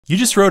You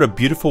just wrote a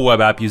beautiful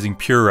web app using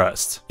pure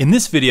Rust. In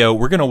this video,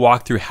 we're going to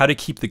walk through how to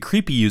keep the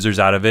creepy users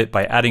out of it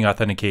by adding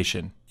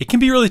authentication. It can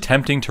be really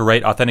tempting to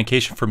write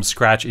authentication from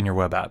scratch in your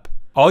web app.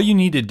 All you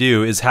need to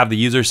do is have the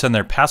user send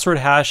their password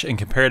hash and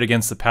compare it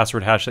against the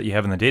password hash that you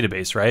have in the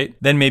database, right?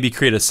 Then maybe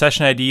create a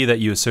session ID that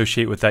you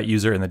associate with that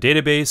user in the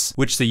database,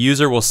 which the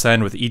user will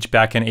send with each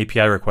backend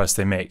API request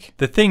they make.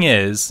 The thing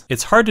is,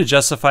 it's hard to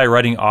justify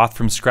writing auth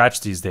from scratch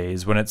these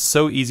days when it's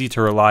so easy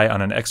to rely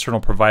on an external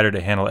provider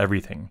to handle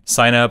everything.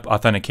 Sign up,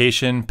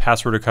 authentication,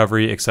 password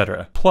recovery,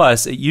 etc.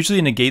 Plus, it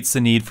usually negates the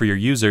need for your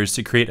users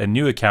to create a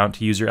new account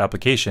to use your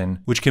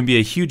application, which can be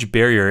a huge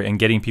barrier in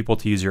getting people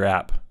to use your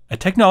app. A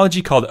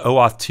technology called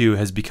OAuth2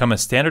 has become a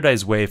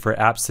standardized way for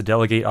apps to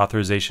delegate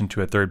authorization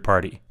to a third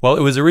party. While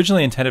it was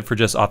originally intended for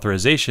just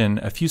authorization,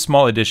 a few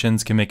small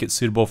additions can make it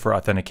suitable for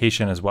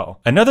authentication as well.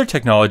 Another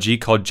technology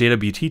called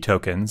JWT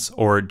tokens,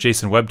 or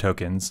JSON Web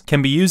Tokens,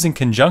 can be used in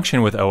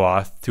conjunction with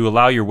OAuth to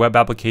allow your web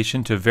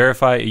application to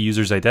verify a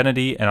user's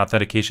identity and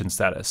authentication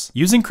status.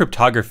 Using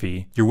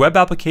cryptography, your web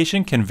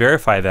application can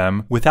verify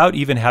them without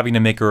even having to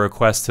make a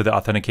request to the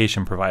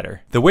authentication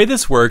provider. The way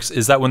this works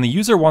is that when the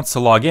user wants to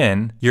log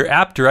in, your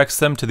app directs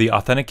them to the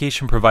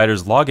authentication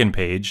provider's login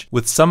page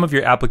with some of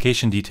your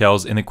application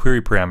details in the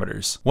query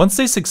parameters. Once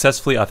they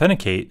successfully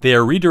authenticate, they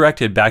are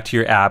redirected back to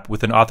your app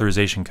with an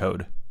authorization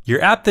code. Your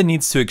app then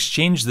needs to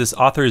exchange this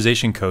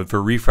authorization code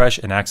for refresh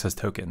and access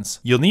tokens.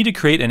 You'll need to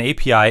create an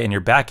API in your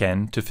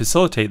backend to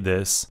facilitate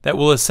this that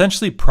will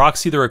essentially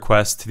proxy the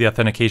request to the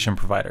authentication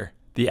provider.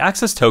 The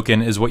access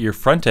token is what your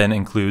frontend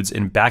includes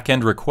in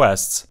backend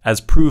requests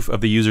as proof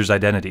of the user's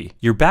identity.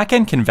 Your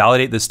backend can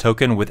validate this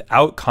token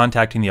without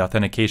contacting the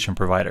authentication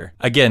provider.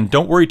 Again,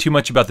 don't worry too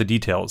much about the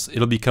details.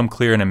 It'll become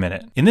clear in a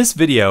minute. In this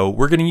video,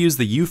 we're going to use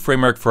the U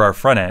framework for our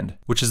frontend,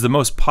 which is the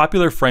most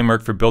popular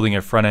framework for building a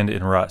frontend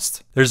in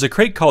Rust. There's a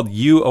crate called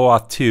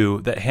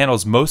OAuth2 that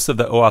handles most of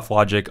the OAuth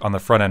logic on the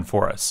frontend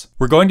for us.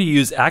 We're going to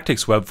use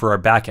Actix-Web for our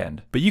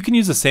backend, but you can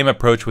use the same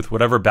approach with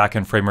whatever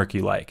backend framework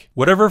you like.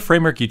 Whatever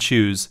framework you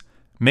choose,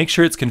 make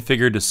sure it's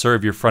configured to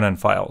serve your front-end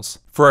files.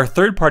 For our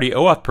third-party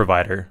OAuth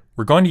provider,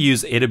 we're going to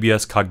use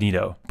AWS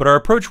Cognito, but our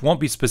approach won't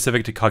be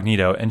specific to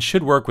Cognito and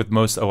should work with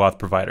most OAuth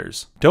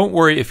providers. Don't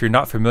worry if you're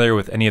not familiar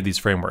with any of these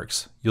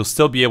frameworks. You'll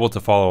still be able to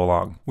follow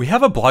along. We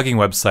have a blogging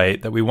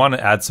website that we want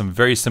to add some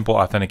very simple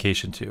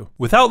authentication to.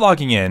 Without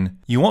logging in,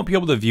 you won't be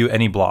able to view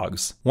any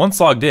blogs. Once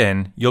logged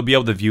in, you'll be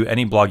able to view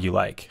any blog you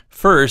like.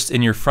 First,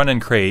 in your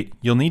front-end crate,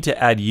 you'll need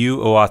to add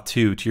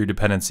OAuth2 to your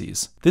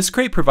dependencies. This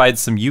crate provides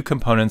some U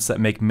components that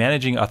make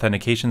managing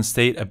authentication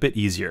state a bit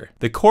easier.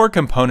 The core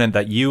component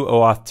that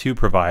OAuth2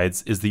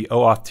 provides is the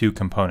OAuth2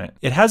 component.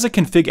 It has a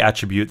config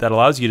attribute that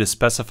allows you to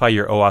specify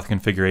your OAuth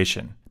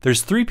configuration.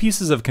 There's three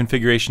pieces of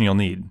configuration you'll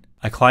need: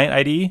 a client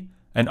ID,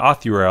 an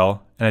auth URL,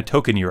 and a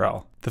token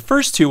URL. The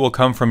first two will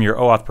come from your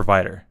OAuth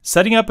provider.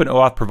 Setting up an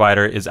OAuth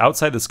provider is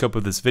outside the scope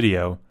of this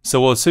video, so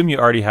we'll assume you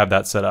already have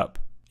that set up.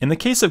 In the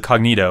case of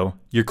Cognito,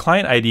 your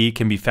client ID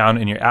can be found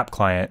in your app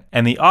client,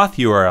 and the auth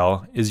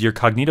URL is your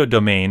Cognito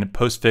domain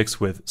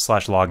postfix with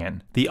 /login.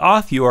 The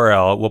auth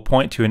URL will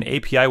point to an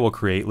API we'll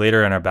create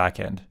later in our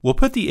backend. We'll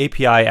put the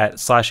API at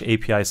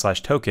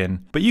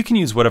 /API/token, but you can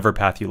use whatever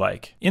path you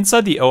like.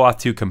 Inside the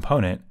OAuth2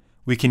 component,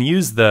 we can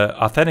use the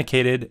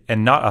authenticated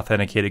and not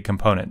authenticated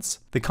components.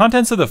 The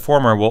contents of the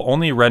former will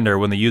only render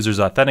when the user is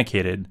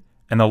authenticated,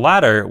 and the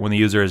latter when the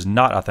user is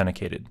not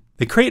authenticated.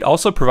 The crate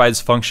also provides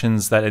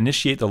functions that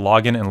initiate the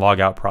login and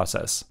logout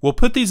process. We'll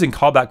put these in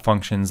callback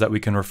functions that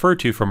we can refer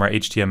to from our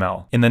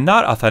HTML. In the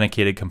not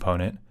authenticated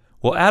component,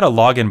 we'll add a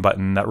login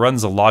button that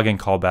runs a login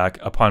callback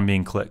upon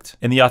being clicked.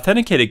 In the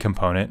authenticated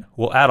component,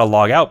 we'll add a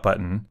logout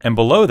button, and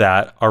below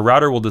that, our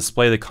router will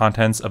display the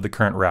contents of the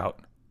current route.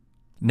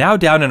 Now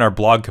down in our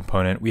blog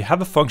component, we have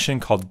a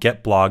function called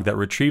getBlog that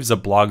retrieves a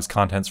blog's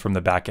contents from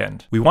the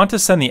backend. We want to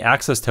send the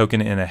access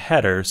token in a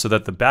header so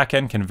that the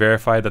backend can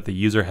verify that the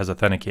user has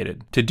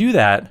authenticated. To do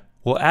that,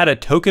 we'll add a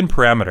token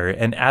parameter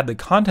and add the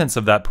contents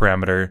of that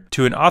parameter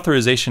to an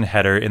authorization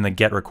header in the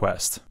GET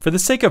request. For the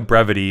sake of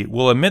brevity,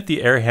 we'll omit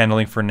the error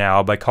handling for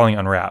now by calling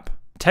unwrap.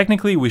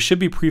 Technically, we should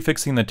be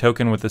prefixing the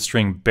token with the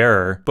string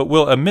bearer, but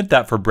we'll omit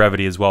that for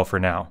brevity as well for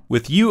now.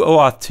 With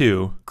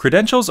OAuth2,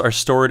 credentials are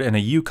stored in a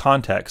U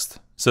context,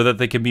 so that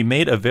they can be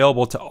made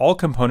available to all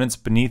components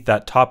beneath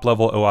that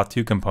top-level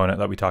OAuth2 component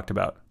that we talked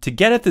about. To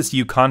get at this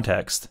U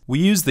context, we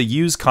use the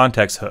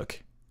useContext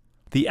hook.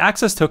 The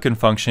access token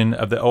function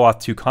of the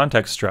OAuth2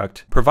 context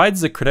struct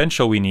provides the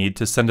credential we need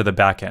to send to the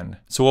backend,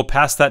 so we'll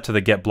pass that to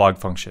the getBlog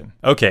function.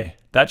 Okay,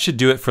 that should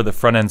do it for the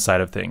front-end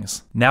side of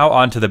things. Now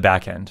on to the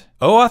backend.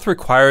 OAuth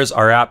requires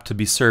our app to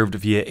be served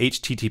via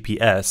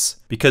HTTPS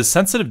because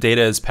sensitive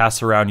data is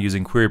passed around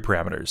using query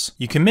parameters.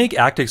 You can make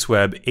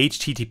Actix-Web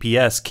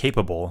HTTPS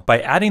capable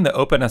by adding the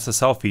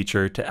OpenSSL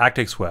feature to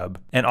Actix-Web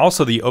and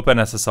also the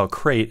OpenSSL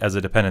crate as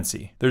a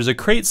dependency. There's a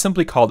crate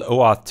simply called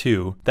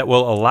OAuth2 that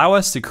will allow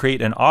us to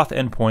create an auth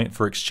endpoint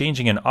for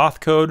exchanging an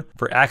auth code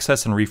for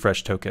access and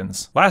refresh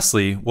tokens.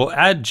 Lastly, we'll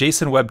add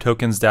JSON Web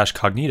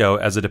Tokens-Cognito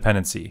as a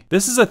dependency.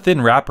 This is a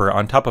thin wrapper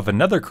on top of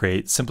another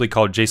crate simply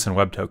called JSON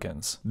Web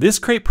Tokens. This This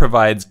crate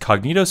provides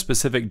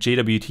Cognito-specific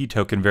JWT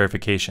token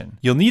verification.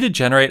 You'll need to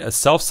generate a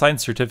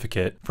self-signed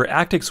certificate for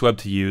Actix-Web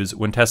to use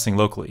when testing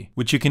locally,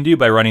 which you can do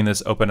by running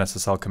this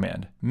OpenSSL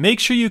command. Make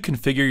sure you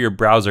configure your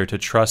browser to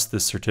trust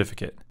this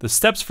certificate. The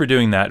steps for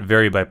doing that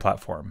vary by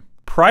platform.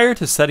 Prior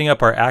to setting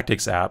up our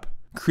Actix app,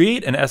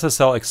 create an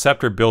SSL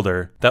acceptor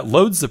builder that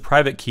loads the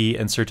private key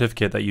and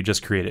certificate that you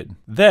just created.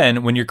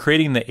 Then, when you're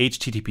creating the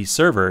HTTP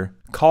server,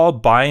 call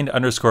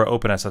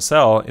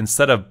bind_OpenSSL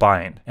instead of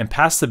bind, and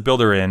pass the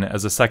builder in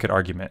as a second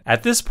argument.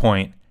 At this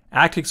point,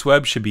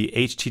 Actix-Web should be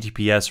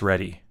HTTPS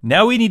ready.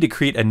 Now we need to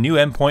create a new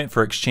endpoint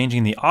for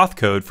exchanging the auth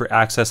code for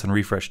access and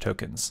refresh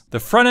tokens. The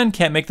front end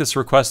can't make this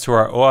request to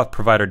our OAuth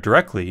provider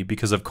directly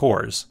because of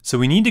CORS, so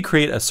we need to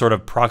create a sort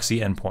of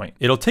proxy endpoint.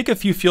 It'll take a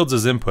few fields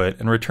as input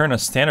and return a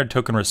standard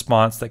token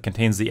response that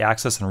contains the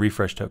access and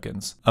refresh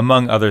tokens,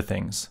 among other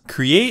things.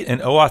 Create an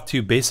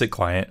OAuth2 basic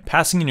client,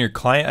 passing in your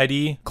client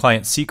ID,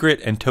 client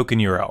secret, and token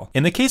URL.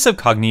 In the case of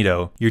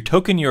Cognito, your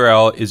token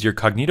URL is your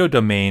Cognito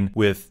domain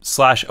with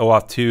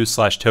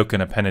 /OAuth2/token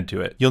appended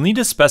to it. You'll need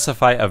to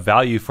specify a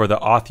value for the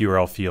auth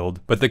URL field,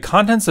 but the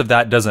contents of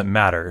that doesn't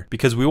matter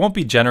because we won't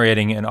be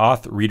generating an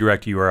auth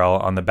redirect URL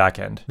on the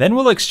backend. Then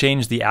we'll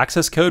exchange the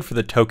access code for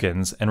the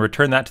tokens and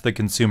return that to the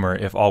consumer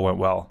if all went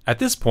well. At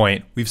this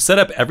point, we've set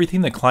up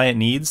everything the client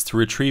needs to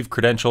retrieve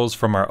credentials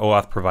from our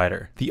OAuth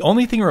provider. The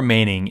only thing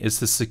remaining is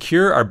to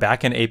secure our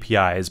backend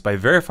APIs by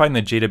verifying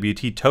the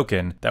JWT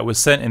token that was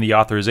sent in the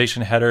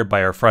authorization header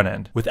by our front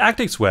end. With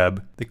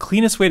Actix-Web, the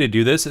cleanest way to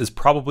do this is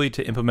probably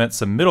to implement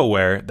some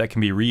middleware that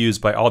can be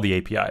reused by all the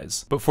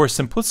APIs. But for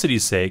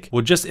simplicity's sake,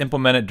 we'll just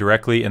implement it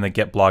directly in the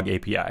getBlog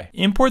API.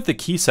 Import the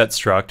keyset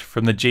struct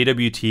from the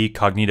JWT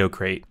Cognito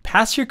crate.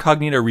 Pass your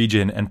Cognito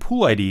region and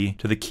pool ID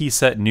to the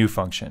keysetNew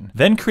function.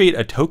 Then create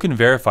a token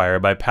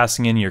verifier by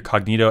passing in your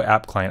Cognito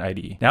app client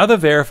ID. Now the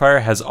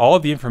verifier has all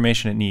of the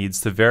information it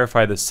needs to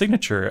verify the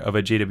signature of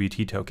a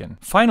JWT token.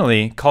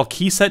 Finally, call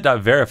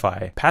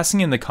keyset.verify,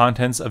 passing in the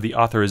contents of the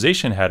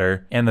authorization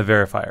header and the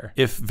verifier.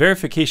 If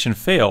verification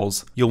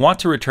fails, you'll want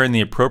to return the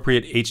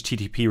appropriate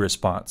HTTP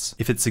response.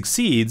 If it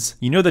succeeds,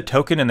 you know the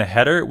token in the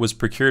header was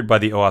procured by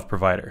the OAuth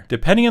provider.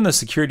 Depending on the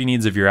security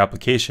needs of your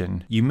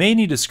application, you may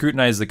need to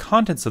scrutinize the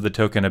contents of the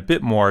token a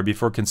bit more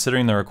before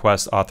considering the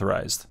request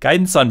authorized.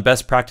 Guidance on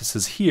best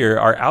practices here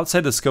are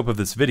outside the scope of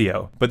this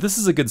video, but this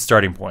is a good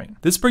starting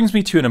point. This brings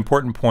me to an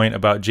important point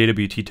about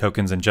JWT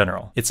tokens in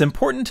general. It's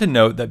important to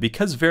note that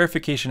because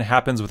verification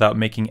happens without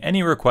making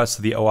any requests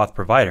to the OAuth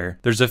provider,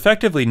 there's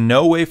effectively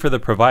no way for the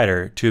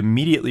provider to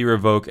immediately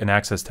revoke an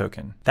access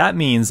token. That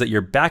means that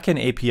your backend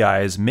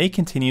APIs may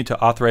continue to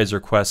authorize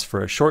requests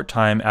for a short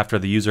time after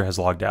the user has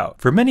logged out.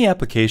 For many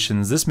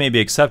applications, this may be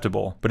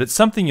acceptable, but it's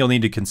something you'll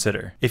need to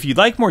consider. If you'd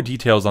like more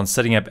details on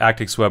setting up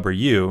Actix-Web or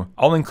you,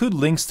 I'll include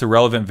links to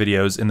relevant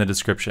videos in the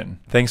description.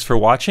 Thanks for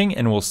watching,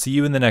 and we'll see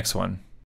you in the next one.